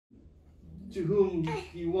to whom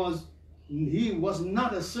he was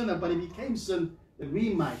not a sinner, but he became sin that we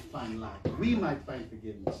might find life, we might find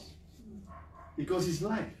forgiveness. Because his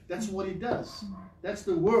life, that's what he does. That's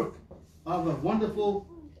the work of a wonderful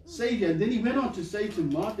Savior. And then he went on to say to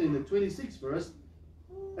Martha in the 26th verse,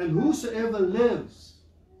 and whosoever lives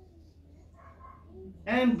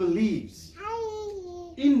and believes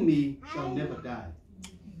in me shall never die.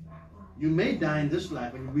 You may die in this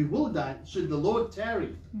life, and we will die. Should the Lord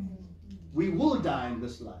tarry, we will die in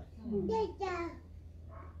this life.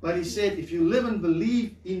 But he said, if you live and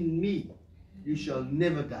believe in me, you shall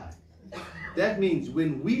never die. That means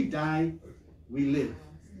when we die, we live.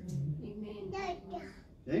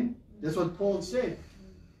 Okay? That's what Paul said.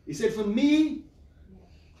 He said, for me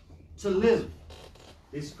to live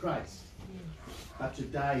is Christ, but to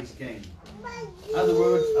die is gain. In other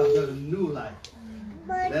words, I've got a new life.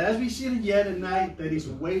 But as we see it yet tonight, that is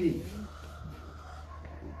waiting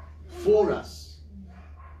for us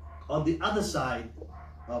on the other side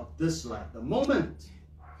of this life. The moment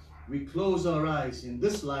we close our eyes in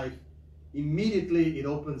this life, immediately it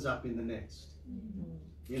opens up in the next.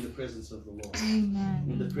 In the presence of the Lord. Amen.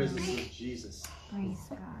 In the presence of Jesus. Praise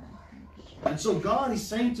God. And so God is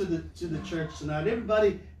saying to the church tonight,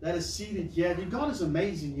 everybody that is seated here, God is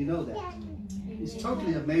amazing, you know that. He's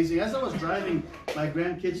totally amazing. As I was driving my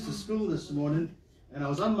grandkids to school this morning, and I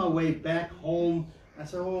was on my way back home, I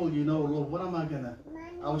said, oh, you know, Lord, what am I gonna?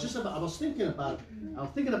 I was thinking about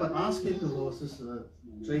asking the Lord, Sister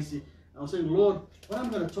Tracy. I was saying, Lord, what I'm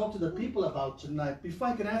going to talk to the people about tonight. Before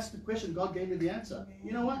I could ask the question, God gave me the answer.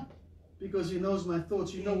 You know what? Because he knows my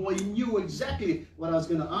thoughts. You know what? He knew exactly what I was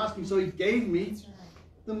going to ask him. So he gave me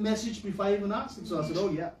the message before I even asked him. So I said, oh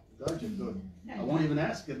yeah, God, you're good. I won't even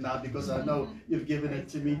ask it now because I know you've given it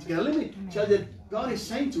to me. Let me tell you that God is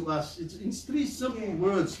saying to us, it's in three simple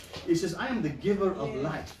words. He says, I am the giver of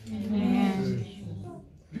life. Amen.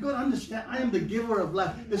 You've got to understand, I am the giver of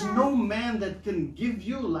life. There's no man that can give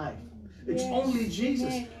you life. It's only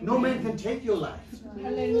Jesus. No man can take your life.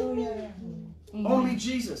 Hallelujah. Only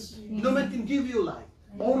Jesus. No man can give you life.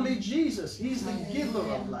 Only Jesus. He's the giver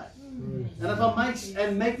of life. And if I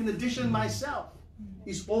might make an addition myself,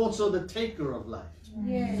 he's also the taker of life.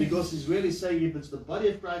 Because he's really saying if it's the body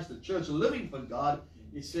of Christ, the church living for God,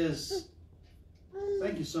 he says,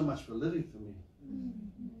 thank you so much for living for me.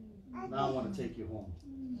 Now I want to take you home.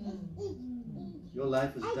 Your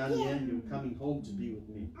life is done here. You're coming home to be with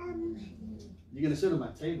me. You're going to sit at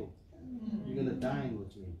my table. You're going to dine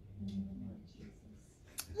with me.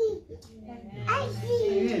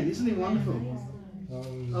 Amen. Isn't it wonderful?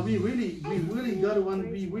 We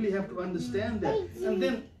really have to understand that. And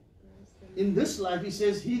then in this life, he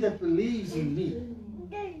says, he that believes in me,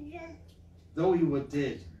 though he were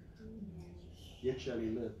dead, yet shall he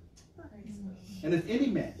live. And if any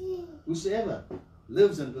man, whosoever,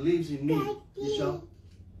 lives and believes in me, he shall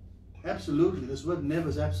absolutely, this word never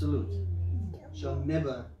is absolute, shall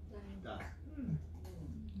never die.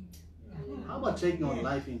 How about taking on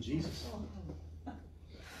life in Jesus?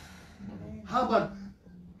 How about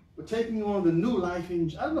taking on the new life in,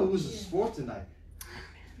 I don't know who's a sport tonight,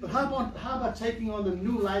 but how about taking on the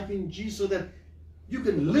new life in Jesus so that you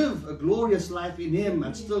can live a glorious life in him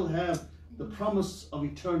and still have the promise of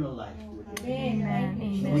eternal life with him.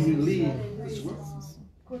 Amen. When you leave this world.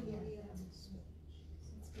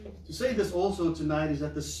 To say this also tonight is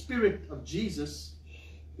that the Spirit of Jesus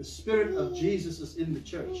is in the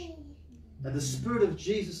church. And the Spirit of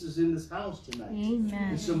Jesus is in this house tonight.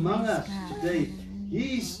 Amen. It's among us today.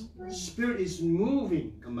 His Spirit is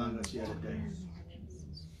moving among us here today.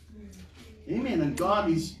 Amen. And God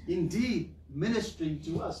is indeed ministering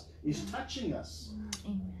to us. He's touching us.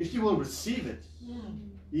 If you will receive it,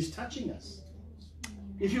 he's touching us.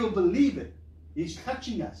 If you will believe it, he's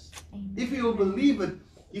touching us. If you will believe it,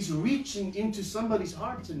 he's reaching into somebody's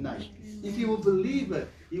heart tonight. If you will believe it,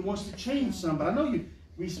 he wants to change somebody. I know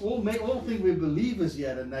we all think we're believers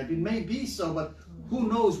here tonight. It may be so, but who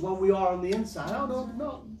knows what we are on the inside? I don't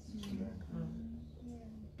know.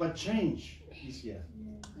 But change is here.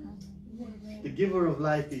 The giver of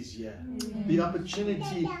life is here. The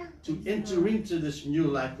opportunity to enter into this new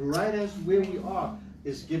life, right as where we are,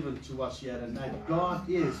 is given to us here tonight. God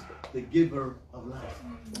is the giver of life.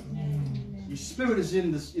 His Spirit is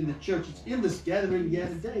in the church. It's in this gathering here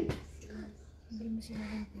today.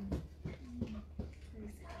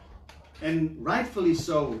 And rightfully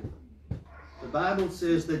so. The Bible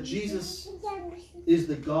says that Jesus is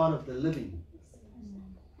the God of the living.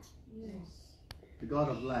 The God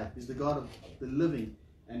of life. Is the God of the living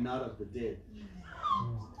and not of the dead.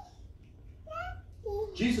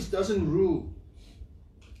 Jesus doesn't rule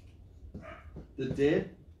the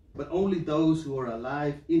dead but only those who are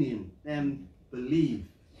alive in him and believe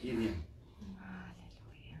in him.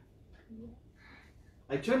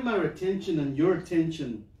 I turn my attention and your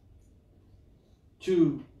attention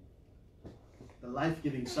to the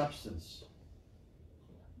life-giving substance,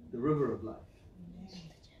 the river of life,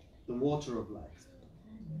 the water of life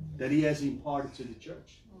that he has imparted to the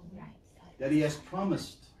church, that he has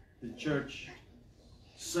promised the church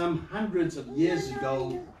some hundreds of years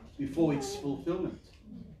ago before its fulfillment.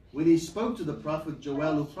 When he spoke to the prophet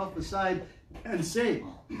Joel, who prophesied and said,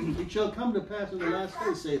 "It shall come to pass in the last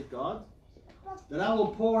days, saith God, that I will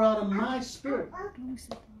pour out of my spirit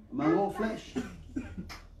among all flesh."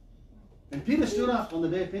 And Peter stood up on the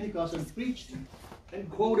day of Pentecost and preached and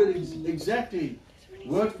quoted exactly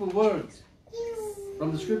word for word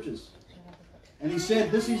from the scriptures. And he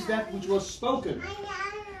said, "This is that which was spoken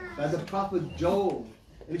by the prophet Joel.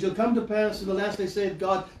 And it shall come to pass in the last day, saith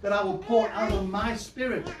God, that I will pour out of my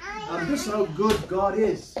spirit." This is how good God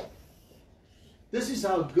is. This is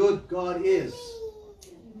how good God is.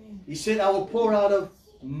 He said, "I will pour out of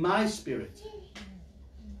my spirit."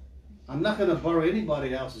 I'm not going to borrow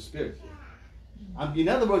anybody else's spirit. In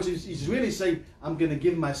other words, he's really saying, I'm going to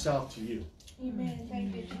give myself to you. Amen.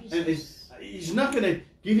 Thank you, Jesus. And he's not going to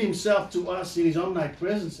give himself to us in his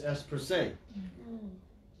omnipresence as per se,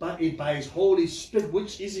 but by his Holy Spirit,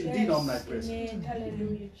 which is indeed omnipresent. Amen.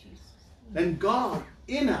 Hallelujah, Jesus. And God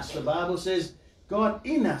in us, the Bible says, God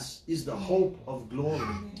in us is the hope of glory.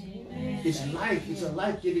 Amen. It's life. It's a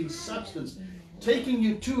life-giving substance, taking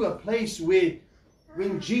you to a place where,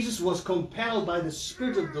 when Jesus was compelled by the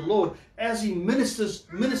Spirit of the Lord, as he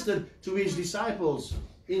ministered to his disciples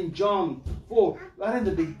in John 4, right in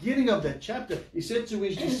the beginning of that chapter, he said to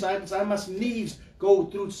his disciples, "I must needs go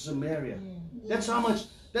through Samaria." That's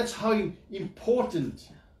how important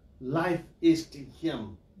life is to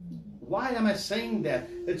him. Why am I saying that?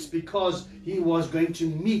 It's because he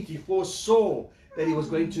foresaw that he was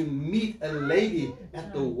going to meet a lady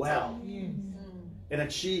at the well, and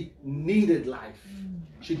that she needed life.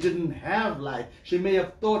 She didn't have life. She may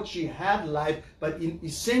have thought she had life, but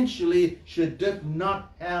essentially she did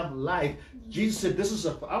not have life. Jesus said,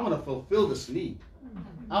 I want to fulfill this need.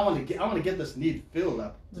 I want to get this need filled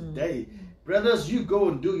up today. Brothers, you go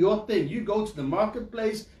and do your thing. You go to the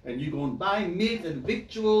marketplace and you go and buy meat and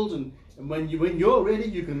victuals, and when you're ready,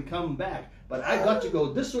 you can come back. But I got to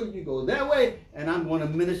go this way, you go that way, and I'm going to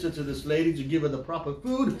minister to this lady to give her the proper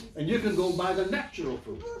food, and you can go buy the natural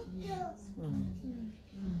food.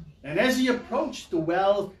 And as he approached the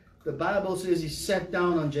well, the Bible says he sat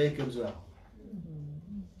down on Jacob's well.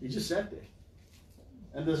 He just sat there.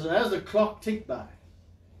 And as the clock ticked by,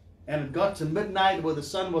 and it got to midnight where the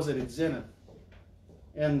sun was at its zenith,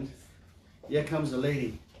 and here comes a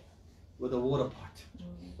lady with a water pot,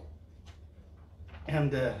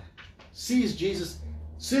 and sees Jesus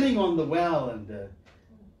sitting on the well, and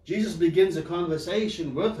Jesus begins a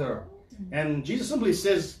conversation with her, and Jesus simply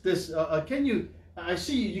says this, I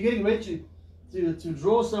see you're getting ready to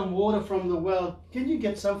draw some water from the well. Can you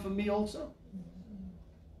get some for me also?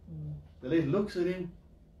 The lady looks at him,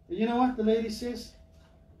 and you know what the lady says?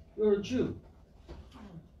 You're a Jew.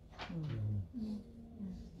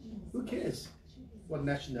 Who cares what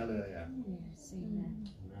nationality I am?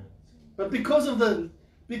 But because of the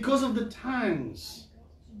times,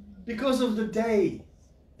 because of the day,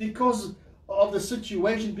 because of the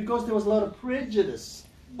situation, because there was a lot of prejudice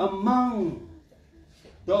among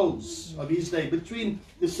those of his day, between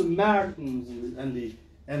the Samaritans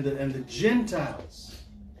and the Gentiles,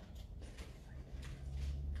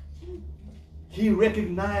 she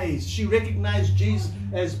recognized Jesus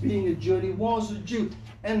as being a Jew, and he was a Jew.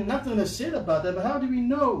 And nothing is said about that, but how do we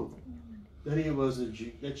know that he was a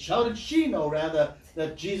Jew? How did she know, rather,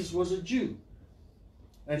 that Jesus was a Jew?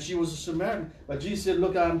 And she was a Samaritan. But Jesus said,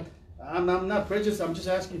 "Look, I'm not prejudiced. I'm just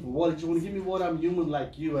asking for water. You want to give me water? I'm human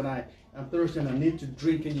like you, and I'm thirsty and I need to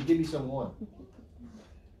drink. Can you give me some water?"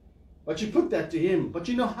 But she put that to him. But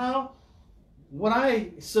you know how? What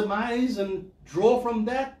I surmise and draw from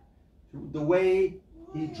that? The way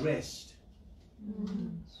he dressed.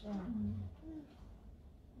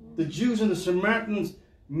 The Jews and the Samaritans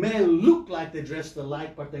may look like they dressed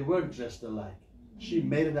alike, but they weren't dressed alike. She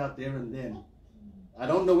made it out there and then. I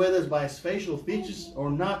don't know whether it's by his facial features or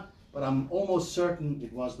not, but I'm almost certain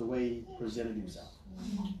it was the way he presented himself.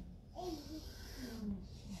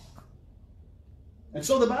 And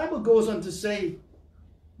so the Bible goes on to say,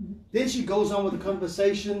 then she goes on with the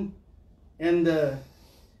conversation, and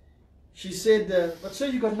she said, "But sir,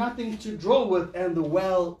 you got nothing to draw with, and the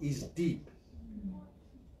well is deep."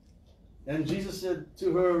 And Jesus said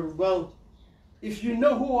to her, "Well, if you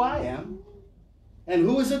know who I am, And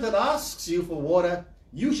who is it that asks you for water?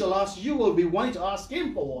 You shall ask, you will be wanting to ask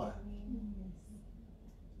him for water.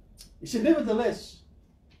 He said, nevertheless,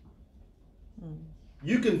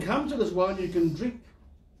 you can come to this well and you can drink.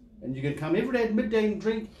 And you can come every day at midday and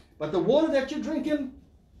drink. But the water that you're drinking,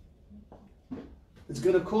 it's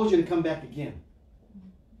going to cause you to come back again.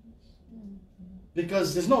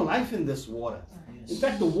 Because there's no life in this water. In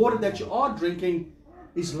fact, the water that you are drinking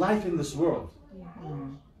is life in this world.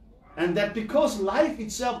 And that because life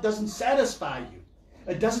itself doesn't satisfy you,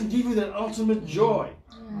 it doesn't give you that ultimate joy.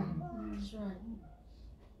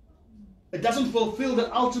 It doesn't fulfill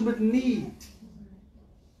the ultimate need.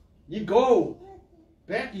 You go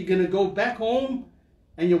back, you're going to go back home,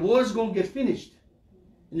 and your water's going to get finished.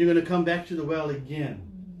 And you're going to come back to the well again.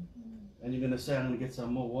 And you're going to say, I'm going to get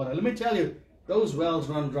some more water. Let me tell you, those wells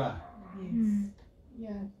run dry.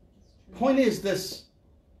 Yeah. Point is this,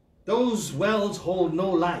 those wells hold no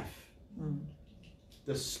life.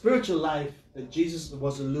 The spiritual life that Jesus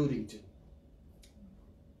was alluding to.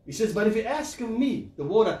 He says, but if you ask of me, the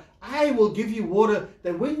water, I will give you water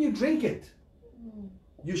that when you drink it,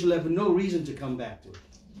 you shall have no reason to come back to it.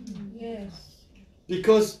 Yes.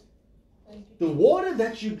 Because the water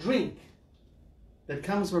that you drink that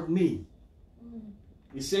comes from me,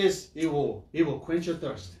 he says it will quench your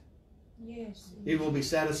thirst. Yes. It will be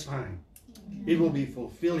satisfying. It will be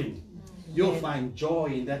fulfilling. You'll find joy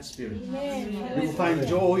in that spirit. You will find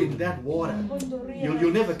joy in that water.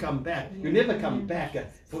 You'll never come back. You'll never come back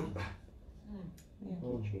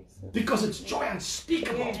because it's joy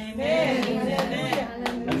unspeakable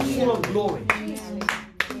and full of glory.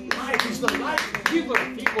 Life is the life giver,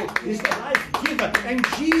 people. Is the life giver, and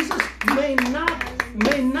Jesus may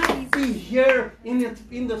not be here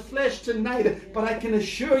in the flesh tonight, but I can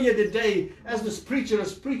assure you today, as this preacher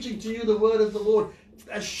is preaching to you the word of the Lord,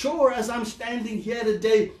 as sure as I'm standing here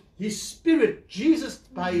today, His Spirit, Jesus,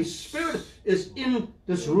 by His Spirit, is in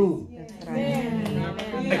this room. Can I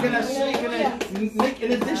make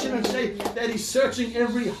an addition and say that He's searching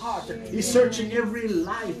every heart, He's searching every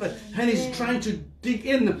life, and He's trying to dig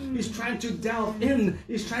in, He's trying to delve in,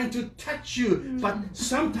 He's trying to touch you. But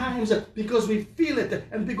sometimes because we feel it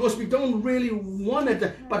and because we don't really want it,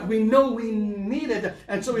 but we know we need it,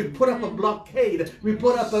 and so we put up a blockade, we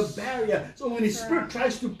put up a barrier. So when His Spirit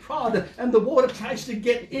tries to prod and the water tries to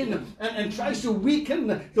get in and tries to weaken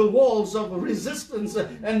the walls of resistance,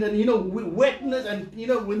 and then wetness, and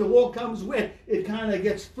when the wall comes wet, it kind of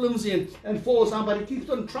gets flimsy and falls down, but it keeps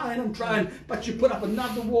on trying and trying, but you put up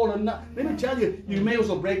another wall, and let me tell you, you may as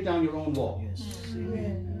well break down your own wall. That's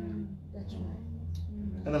right.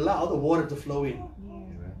 And allow the water to flow in.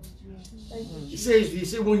 He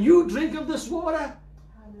said, when you drink of this water,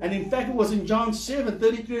 and in fact it was in John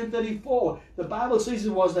 7:33 and 34, the Bible says it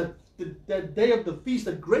was that the day of the feast,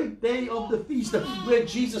 the great day of the feast, where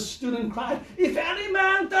Jesus stood and cried, if any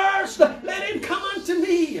man thirst, let him come unto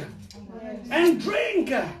me and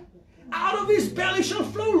drink. Out of his belly shall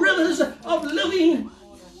flow rivers of living.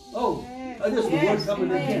 There's the word coming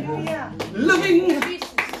again. Living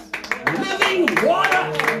water.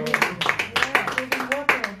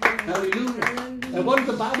 Hallelujah. And what did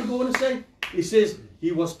the Bible go on to say? It says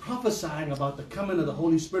he was prophesying about the coming of the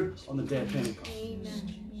Holy Spirit on the day of Pentecost.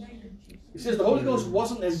 He says the Holy Ghost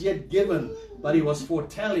wasn't as yet given, but he was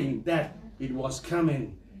foretelling that it was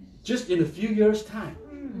coming just in a few years' time.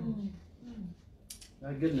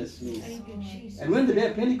 My goodness me. And when the day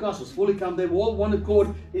of Pentecost was fully come, they were all one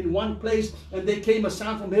accord in one place, and there came a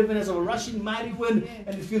sound from heaven as of a rushing mighty wind,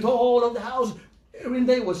 and it filled all of the house wherein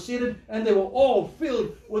they were seated, and they were all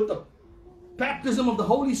filled with the baptism of the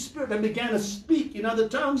Holy Spirit, and began to speak in other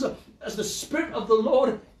tongues as the Spirit of the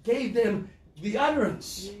Lord gave them the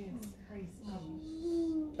utterance.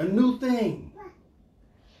 A new thing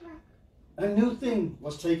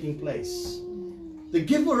was taking place. The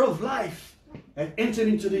giver of life had entered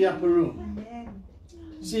into the upper room.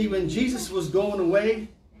 See, when Jesus was going away,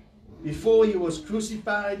 before he was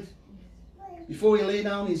crucified, before he laid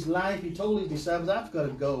down his life, he told his disciples, I've got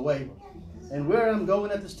to go away. And where I'm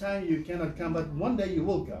going at this time, you cannot come, but one day you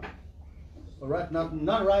will come. All right,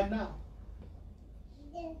 not right now.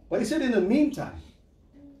 But he said, in the meantime,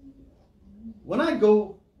 when I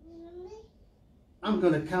go, I'm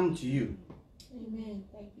going to come to you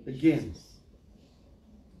again.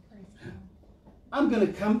 I'm going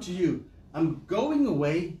to come to you. I'm going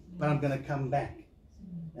away, but I'm going to come back.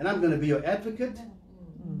 And I'm going to be your advocate.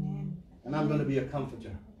 And I'm going to be your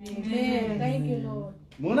comforter. Amen. Thank you, Lord.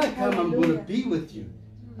 When I come, I'm going to be with you.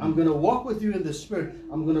 I'm going to walk with you in the Spirit.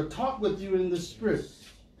 I'm going to talk with you in the Spirit.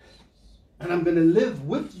 And I'm going to live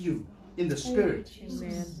with you in the Spirit.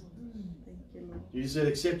 Amen. You said,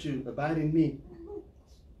 except you abide in me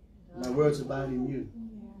My words abide in you.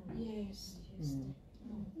 Yes.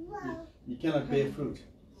 You cannot bear fruit.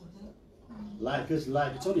 Life is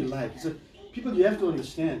life. It's only life. So, people, you have to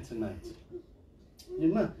understand tonight.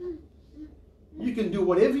 You can do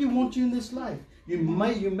whatever you want to in this life. You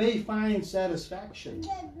may find satisfaction.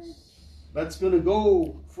 That's going to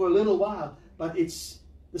go for a little while. But it's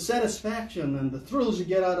the satisfaction and the thrills you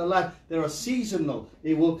get out of life, they are seasonal.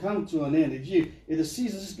 It will come to an end. If the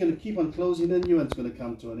season is going to keep on closing in you, and it's going to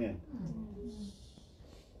come to an end.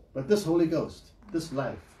 But this Holy Ghost, this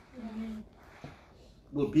life,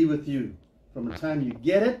 will be with you from the time you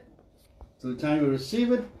get it, to the time you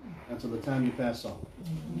receive it, until the time you pass on.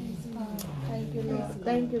 Thank you, Lord.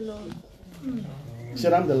 Thank you, Lord. He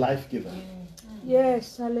said, I'm the life giver.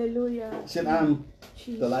 Yes, hallelujah. He said, I'm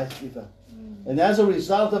the life giver. And as a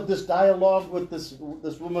result of this dialogue with this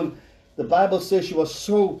woman, the Bible says she was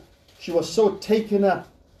so taken up.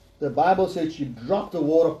 The Bible says she dropped the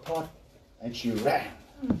water pot and she ran.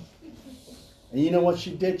 And you know what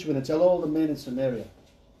she did? She went to tell all the men in Samaria,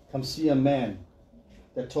 come see a man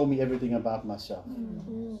that told me everything about myself.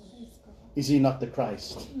 Is he not the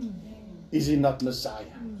Christ? Is he not Messiah?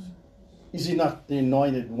 Is he not the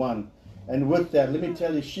anointed one? And with that, let me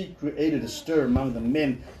tell you, she created a stir among the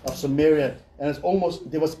men of Samaria, and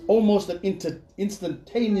there was almost an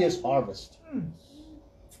instantaneous harvest.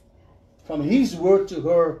 From his word to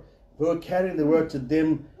her carrying the word to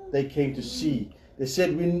them, they came to see. They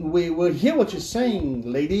said, we hear what you're saying,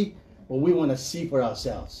 lady, but we want to see for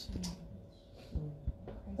ourselves.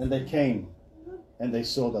 And they came, and they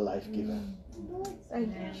saw the life giver.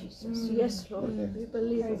 Thank you, Jesus. Yes, Lord. We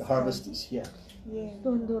believe it. The harvest is here. Yes.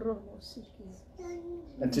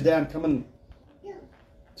 And today I'm coming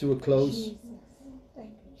to a close. Thank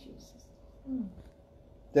you, Jesus.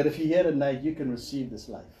 That if you're here tonight, you can receive this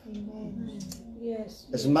life. Amen. Yes.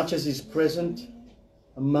 As much as He's present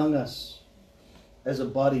among us as a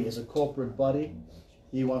body, as a corporate body,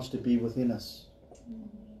 He wants to be within us.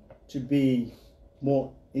 To be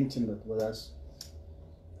more intimate with us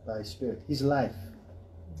by His Spirit. His life.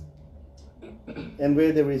 And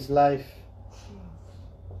where there is life,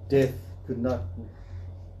 death could not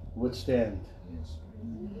withstand.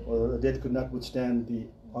 Or death could not withstand the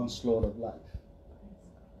onslaught of life.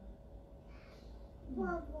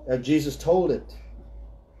 Jesus told it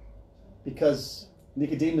because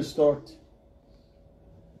Nicodemus thought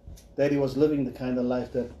that he was living the kind of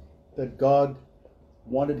life that God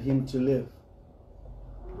wanted him to live.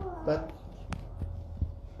 But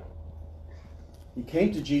he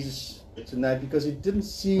came to Jesus tonight because it didn't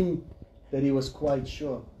seem that he was quite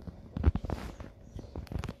sure.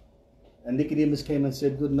 And Nicodemus came and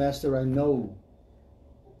said, "Good master, I know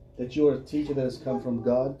that you are a teacher that has come from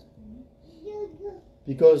God,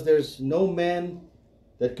 because there's no man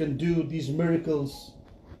that can do these miracles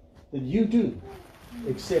that you do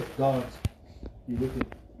except God be with him."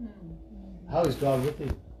 How is God with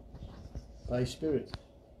him? By His Spirit.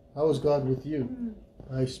 How is God with you?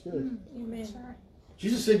 By His Spirit. Amen.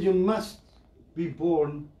 Jesus said you must be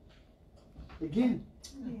born again.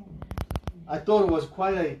 I thought it was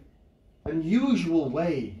quite an unusual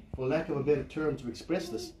way, for lack of a better term, to express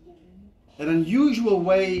this. An unusual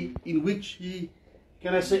way in which He,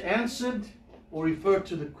 can I say, answered or referred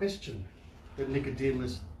to the question that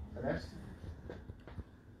Nicodemus had asked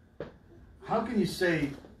him. How can you say,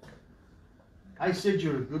 I said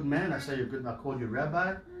you're a good man, I say you're good, I call you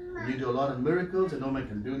rabbi, and you do a lot of miracles, and no man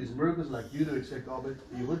can do these miracles like you do except God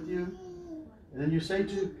be with you. And then you say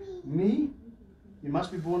to me, you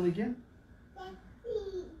must be born again?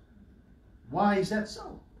 Why is that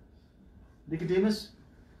so? Nicodemus,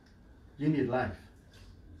 you need life.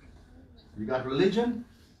 You got religion,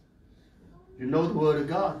 you know the Word of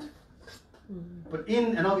God. But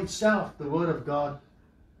in and of itself, the Word of God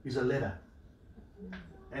is a letter.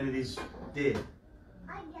 And it is dead.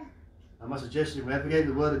 I must suggest you, when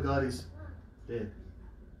the Word of God is dead.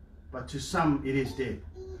 But to some, it is dead.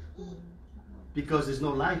 Because there's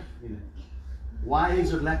no life in it. Why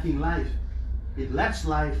is it lacking life? It lacks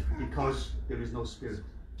life because there is no Spirit.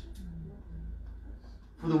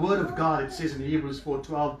 For the Word of God, it says in Hebrews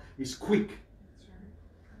 4:12, is quick.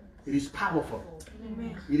 It is powerful.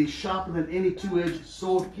 Amen. It is sharper than any two-edged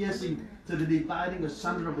sword, piercing to the dividing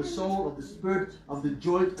asunder of the soul, of the spirit, of the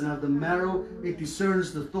joint, and of the marrow. It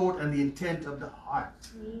discerns the thought and the intent of the heart.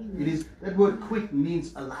 It is, that word quick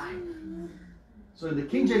means alive. So in the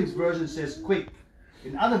King James Version it says quick.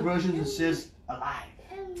 In other versions it says alive.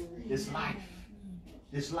 This life.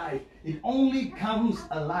 This life. It only comes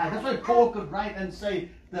alive. That's why Paul could write and say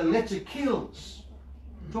the letter kills.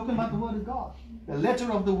 We're talking about the Word of God. The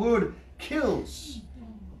letter of the Word kills,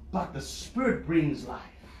 but the Spirit brings life.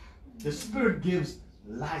 The Spirit gives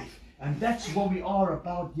life. And that's what we are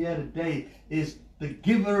about here today, is the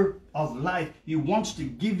giver of life. He wants to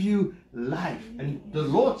give you life. And the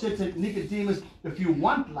Lord said to Nicodemus, if you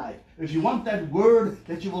want life, if you want that word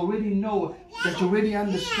that you already know, that you already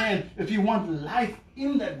understand, if you want life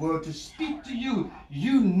in that word to speak to you,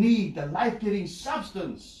 you need the life-giving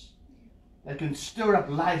substance that can stir up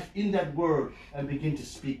life in that word and begin to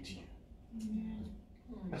speak to you.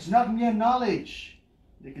 It's not mere knowledge,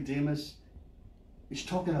 Nicodemus. He's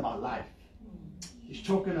talking about life. He's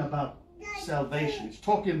talking about salvation. He's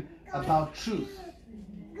talking about truth.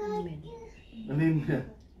 And then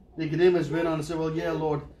Nicodemus went on and said, well, yeah,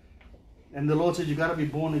 Lord. And the Lord said, you got to be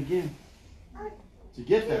born again to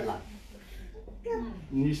get that life.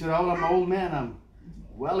 And he said, oh, I'm an old man. I'm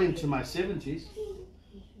well into my 70s.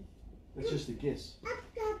 That's just a guess.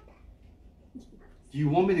 Do you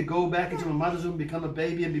want me to go back into my mother's womb, become a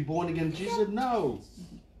baby, and be born again? She said, no.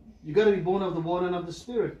 You got to be born of the water and of the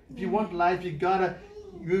Spirit. If you want life, you've got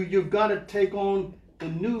to take on the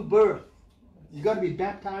new birth. You got to be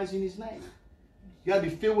baptized in His name. You got to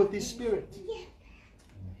be filled with His Spirit.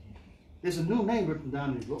 There's a new name written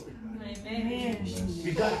down in glory. Amen.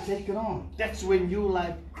 You got to take it on. That's when new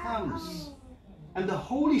life comes. And the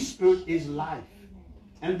Holy Spirit is life.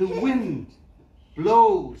 And the wind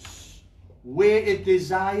blows where it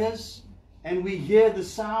desires, and we hear the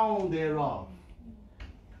sound thereof.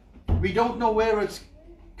 We don't know where it's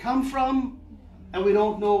come from, and we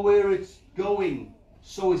don't know where it's going.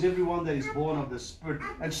 So is everyone that is born of the Spirit.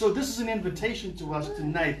 And so this is an invitation to us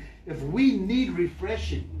tonight. If we need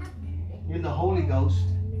refreshing in the Holy Ghost,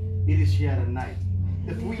 it is here tonight.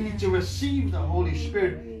 If we need to receive the Holy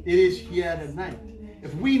Spirit, it is here tonight.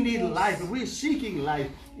 If we need life, if we're seeking life,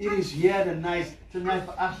 it is here tonight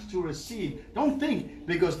for us to receive. Don't think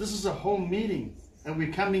because this is a home meeting and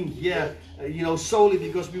we're coming here, solely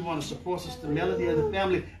because we want to support Sister Melody and the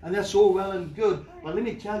family, and that's all well and good. But let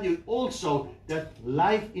me tell you also that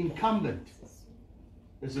life incumbent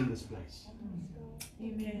is in this place.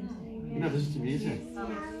 Amen. This is to me, isn't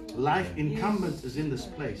it? Life incumbent is in this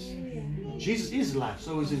place. Jesus is life,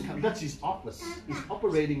 so that's His office. He's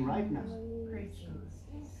operating right now.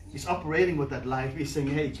 He's operating with that life. He's saying,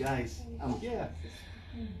 hey guys, I'm here.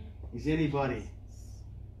 Is anybody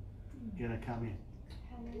going to come in?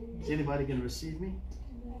 Is anybody going to receive me?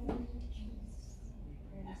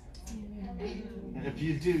 And if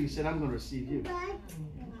you do, He said, I'm going to receive you.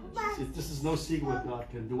 This is no secret what God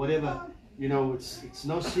can do. Whatever, it's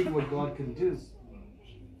no secret what God can do.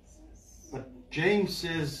 But James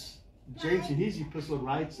in his epistle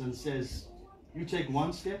writes and says, you take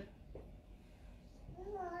one step,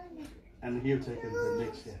 and He'll take the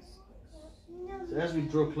next step. So as we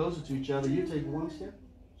draw closer to each other, you take one step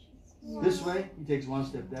this way, He takes one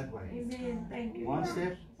step that way. Amen. Thank you. One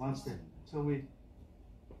step. So we're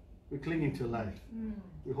clinging to life.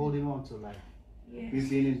 We're holding on to life. Yes. We've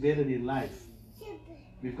been embedded in life.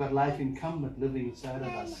 We've got life incumbent living inside of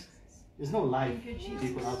us. There's no life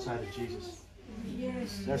people outside of Jesus.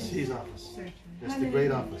 Yes. That's His office. That's the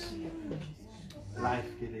great office.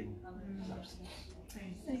 Life-giving substance.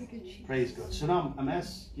 Thank you, Jesus. Praise God. So now I'm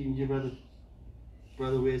asking you,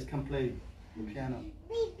 Brother Wes, come play the piano.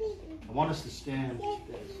 I want us to stand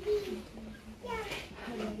today.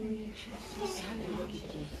 Hallelujah, Jesus. Hallelujah, Jesus.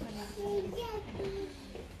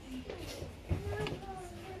 Thank you,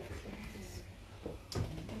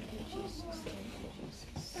 Jesus.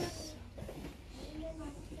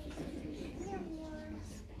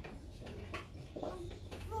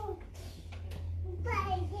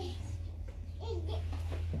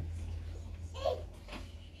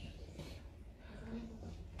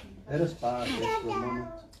 Let us bow just for a moment.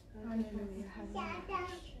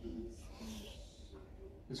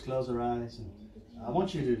 Just close our eyes, and I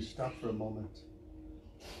want you to stop for a moment.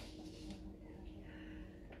 I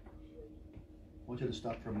want you to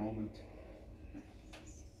stop for a moment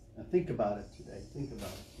and think about it today. Think about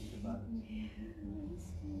it.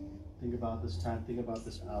 Think about this time. Think about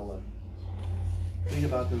this hour. Think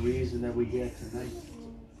about the reason that we're here tonight.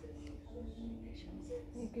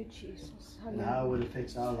 Thank you, Jesus. And how it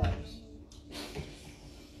affects our lives.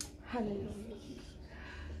 Hallelujah.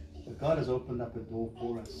 But God has opened up a door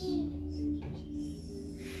for us.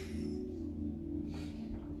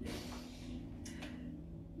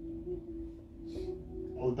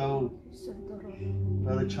 Although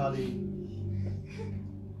Brother Charlie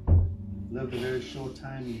lived a very short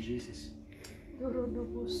time in Jesus,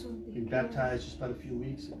 been baptized just about a few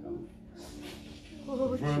weeks ago,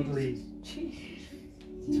 verbally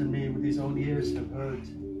to me with his own ears have heard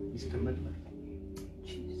his commitment,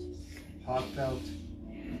 heartfelt,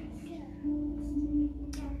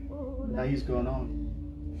 Now he's gone on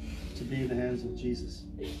to be in the hands of Jesus.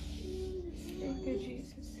 Thank you,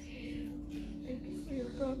 Jesus. Thank you for your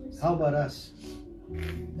promise. How about us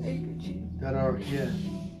Thank you, Jesus. that are here,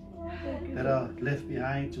 Thank you. that are left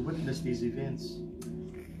behind to witness these events?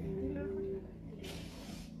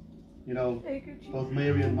 You know, Thank you, Jesus. both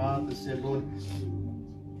Mary and Martha said, Lord,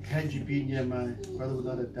 had you been here, my brother would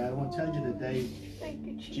not have died. I want to tell you today, Thank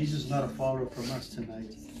you, Jesus. Jesus is not a follower from us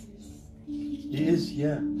tonight. He is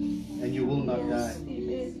here, and you will not Yes, die.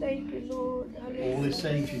 amen. Thank you, Lord. All Hallelujah. he's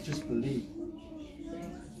saying is you just believe.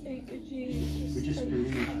 Thank you, Jesus. We just Thank you.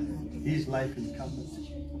 believe. He's life incumbent.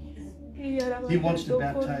 He He wants to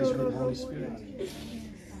baptize you with the Holy Spirit.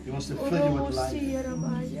 He wants to fill you with life.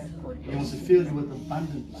 He wants to fill you with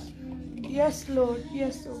abundant life. Yes, Lord.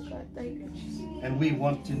 Yes, oh God. Thank you, Jesus. And we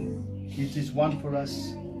want to, it is one for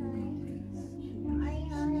us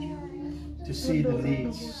to see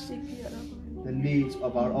the needs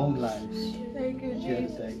of our own lives. Thank you, here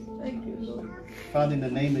Jesus. today. Thank you, Lord. Father, in the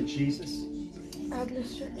name of Jesus,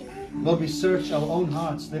 Atlas Church. Lord, we search our own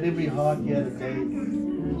hearts. Let every heart here today,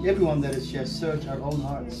 everyone that is here, search our own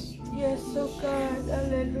hearts. Yes, oh God.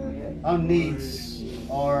 Hallelujah. Our needs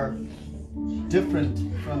are different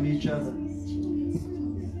from each other.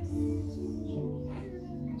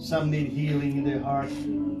 Some need healing in their heart,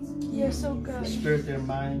 Yes, oh God. spirit, their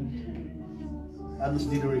mind. Others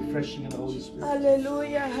need a refreshing in the Holy Spirit.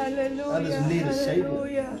 Hallelujah. Hallelujah. Others need a Savior.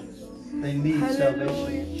 Hallelujah. They need Hallelujah,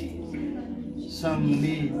 salvation. Jesus. Some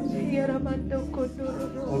need,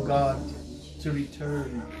 oh God, to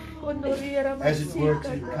return, as it were,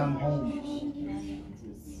 to come home.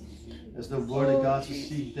 As the Word of God says,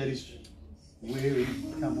 "He that is weary,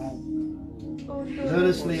 come home."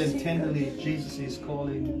 Earnestly and tenderly, Jesus is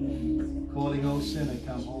calling, "Oh sinner,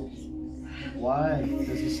 come home." Why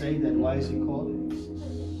does he say that? Why is he calling?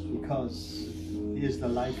 Because he is the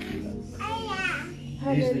life giver.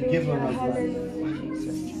 He is the giver of life. Hallelujah,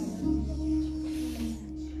 Jesus.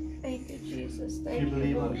 Thank you, Jesus. Thank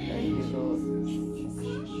you, Lord. Thank you, Lord.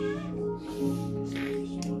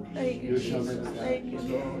 Thank you, Jesus. Thank you,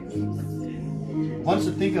 Lord. I want us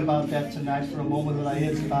to think about that tonight for a moment with our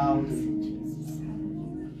heads bowed.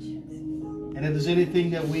 And if there's anything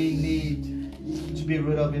that we need to be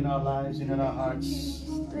rid of in our lives and in our hearts,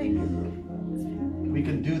 Thank you, Lord. we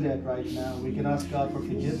can do that right now. We can ask God for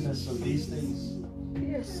forgiveness of these things.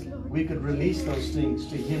 Yes, Lord. We could release those things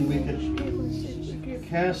to Him. We could Forgive us and forgive.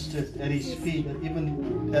 cast it at His feet, and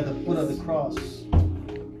even at the foot of the cross.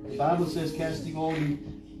 The Bible says, casting all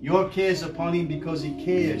your cares upon Him because He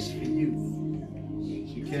cares for you.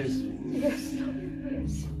 He cares for you. Yes, Lord.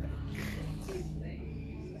 Yes.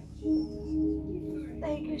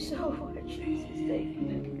 Thank you so much, Jesus. Thank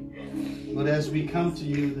you. But as we come to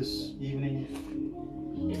you this evening,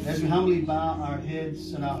 as we humbly bow our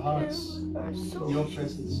heads and our hearts Our in soul. your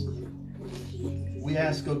presence, we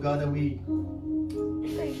ask, oh God, that we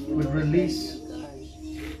Thank you, would Lord. release,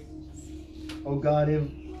 oh God,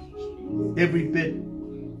 every bit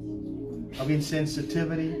of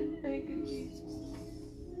insensitivity, Thank you, Jesus.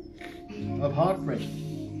 of heartbreak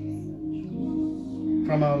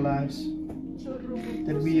from our lives,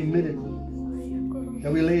 that we admit it,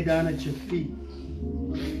 that we lay down at your feet,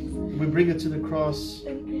 we bring it to the cross.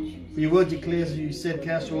 Thank you, Jesus. For your word declares, you said,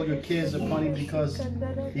 cast all your cares upon Him because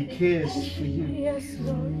He cares for you. Yes,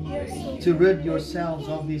 Lord. Yes, Lord. To rid yourselves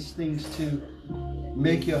of these things, to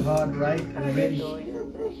make your heart right and ready, Hallelujah.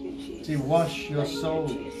 Thank you, Jesus. to wash your soul.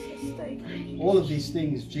 Jesus, thank you. All of these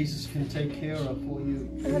things Jesus can take care of for you.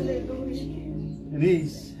 Hallelujah. And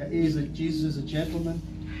Jesus is a gentleman.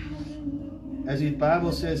 As the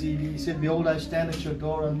Bible says, he said, "Behold, I stand at your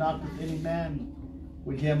door and knock. If any man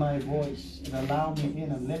would hear my voice and allow me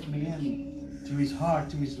in and let me in to his heart,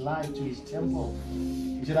 to his life, to his temple."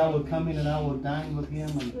 He said, "I will come in and I will dine with him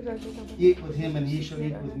and eat with him, and he shall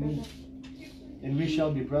eat with me. And we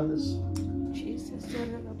shall be brothers." Jesus.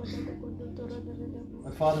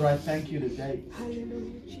 But Father, I thank you today.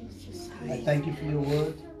 Hallelujah, Jesus. I thank you for your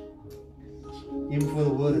word, even for the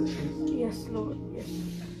word of truth, Yes, Lord. Yes.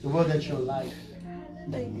 the word that's your life.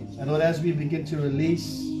 Thank you. And Lord, as we begin to release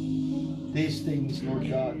these things, Lord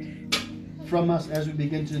God, from us, as we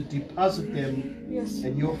begin to deposit them Yes.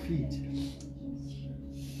 at your feet,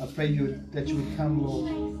 I pray that you would come,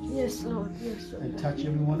 Lord, Yes, Lord. Yes, Lord. and touch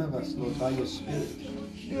every one of us, Lord, by your Spirit.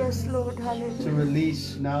 Yes, Lord. To Hallelujah.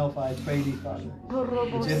 release now, if I pray thee, Father,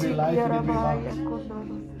 it's every life and every heart,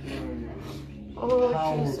 Oh,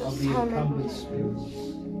 power Jesus. of the incumbent Hallelujah. Spirit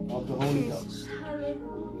of the Holy Ghost.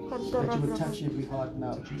 That you would touch every heart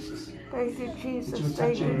now, Jesus. Thank you, That Jesus. you would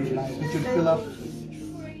Thank touch every you. life. That you would fill up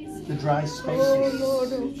the dry Oh, Lord, spaces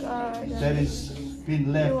oh God. that is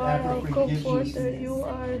been left You are after our forgiveness. comforter. You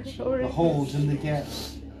are our The holes and the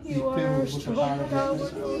gaps be You are filled our with the strong power tower, of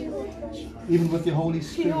God. Lord. Even with the Holy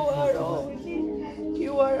Spirit. You are Lord, all we need.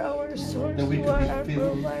 You are our source. that we You could are be our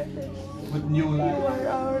filled provider. with new You life are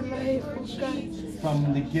our life, oh God.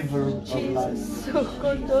 from the giver of life. Jesus. Who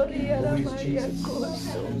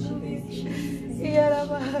is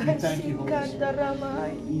Jesus? We thank you, Holy Spirit.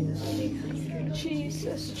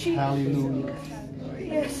 Jesus, Jesus. Hallelujah.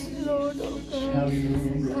 Yes, Lord, oh God.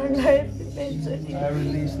 Hallelujah. Our life depends on I you.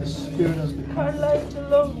 release the spirit of the Our Comforter life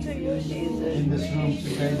belongs to you, Jesus. in this room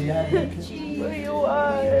today. The advocate, For you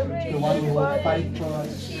are everything the one who that will matters. fight for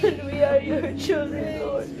us. And we are your children,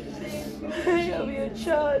 Lord. I am your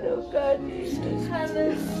child, oh God, Jesus.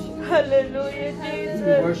 Hallelujah, We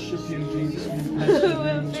Jesus. worship you, Jesus. We bless We your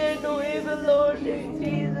will name. fear no evil, Lord,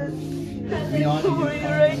 Jesus. We honor you, For your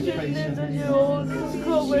Father, and praise righteousness your and your name. holiness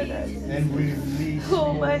cover us. And we release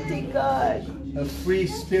Almighty God, a free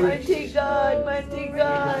spirit. mighty God, mighty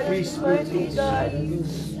God, Free spirit, mighty Lord. God.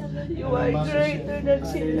 You are greater than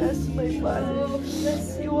sickness, my Father.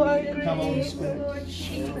 You are Come on, greater. Spirit. Come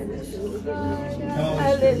on, Spirit. We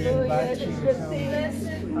Hallelujah. invite you In to the come. things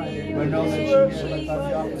We know that we you're worship, here by the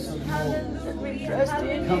Father. office of the Lord. And we trust in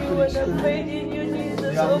you Comforting and have Spirit. faith in you, Jesus,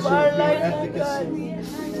 The of officer our of your life, oh advocacy. God. We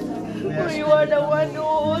For ask you you are to the come one in. who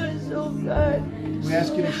holds, oh God. We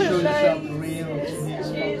ask you to show Our yourself life. real to these folks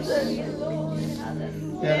Jesus. that are here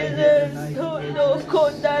Jesus, tonight. no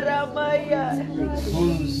kondaramaya.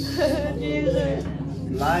 Whose Jesus,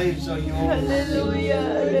 lives are yours. hallelujah,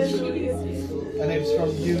 hallelujah. And it's from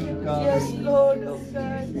you, God. Yes, Lord, oh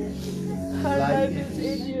God. Our life is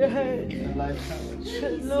in your hand. And life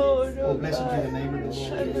comes. Lord, Oh, oh blessed be the God. name of the I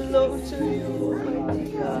Lord. belong to you,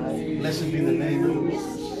 Almighty God. Blessed be the name of the Lord.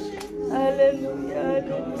 Hallelujah,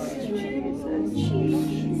 hallelujah, Jesus.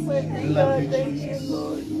 Mighty We love God, you, thank you, Jesus.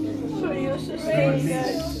 Lord, for you We sustain release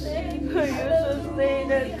us. For you sustain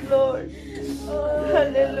us, Lord. all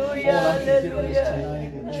Hallelujah, unforgiveness hallelujah.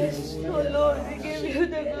 tonight in Jesus' Oh name. Lord, we give you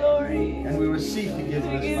the glory. And we receive We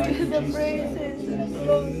forgiveness give by you the Jesus' name. praises that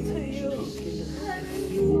belong to you.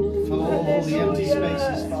 Fill all the empty spaces,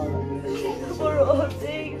 Hallelujah. Father. For all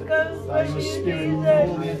things comes By from your you, Spirit, fill all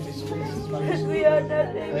the Jesus. empty spaces by your And we Spirit. are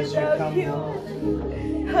nothing As you without come, you. Lord.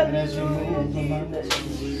 And as you Hallelujah, move among us.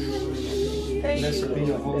 Jesus. Thank Blessed you, be your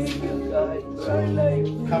Lord. holy Thank you, name. God, for our life.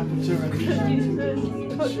 Comforter and healer. Jesus.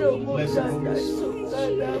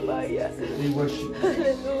 We worship you.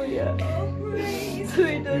 Hallelujah.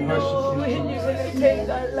 We don't know when you're going to take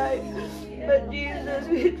our life. But Jesus,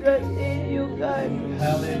 we trust in you, God.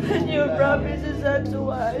 Hallelujah. And your promises unto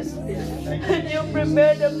us. Thank you, And you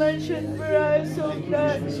prepared a mansion for us, oh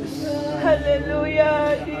God.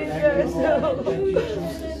 Hallelujah, Jesus.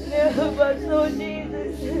 Help us, oh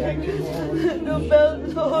Jesus. Thank you, Lord. No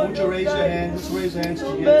bells, Lord. Won't you raise your hands? Let's raise our hands No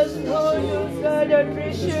together. bells, Lord, oh God, our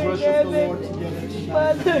Let's treasure in worship the Lord heaven. together tonight.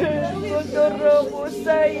 Father, Kotorobo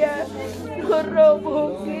Saya, Korobo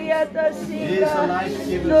Kiata Sika,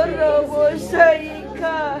 Korobo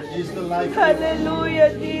Saika. Is the life Hallelujah,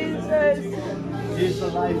 Jesus. Is the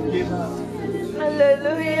life giver.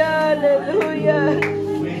 Hallelujah, hallelujah.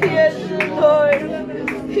 Yes, Lord.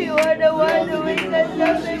 You are the one who wakes us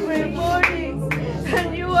up every morning.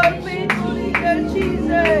 And you are faithful in God,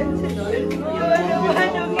 Jesus. You are the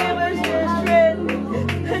one who gave us the strength.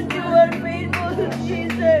 And you are faithful,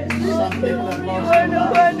 Jesus. You are the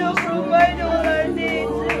one who provides all our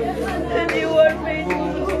needs. And you are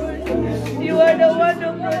faithful, Lord. You are the one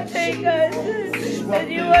who protects us. And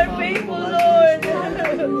you are faithful, Lord.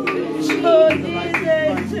 Oh,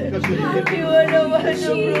 Jesus. You are the one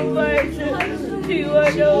who provides. You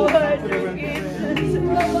are the one who gives us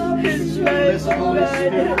His life, oh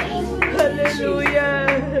God. Hallelujah.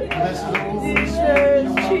 Jesus,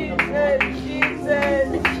 Jesus, Jesus.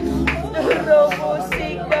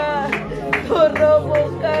 Torobosika,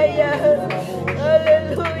 Torobokaya.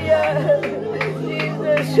 Hallelujah.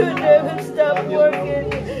 Jesus should never stop working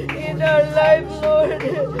in our life, Lord.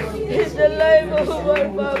 In the life of our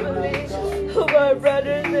family, of our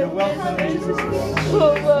brothers and sisters,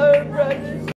 of our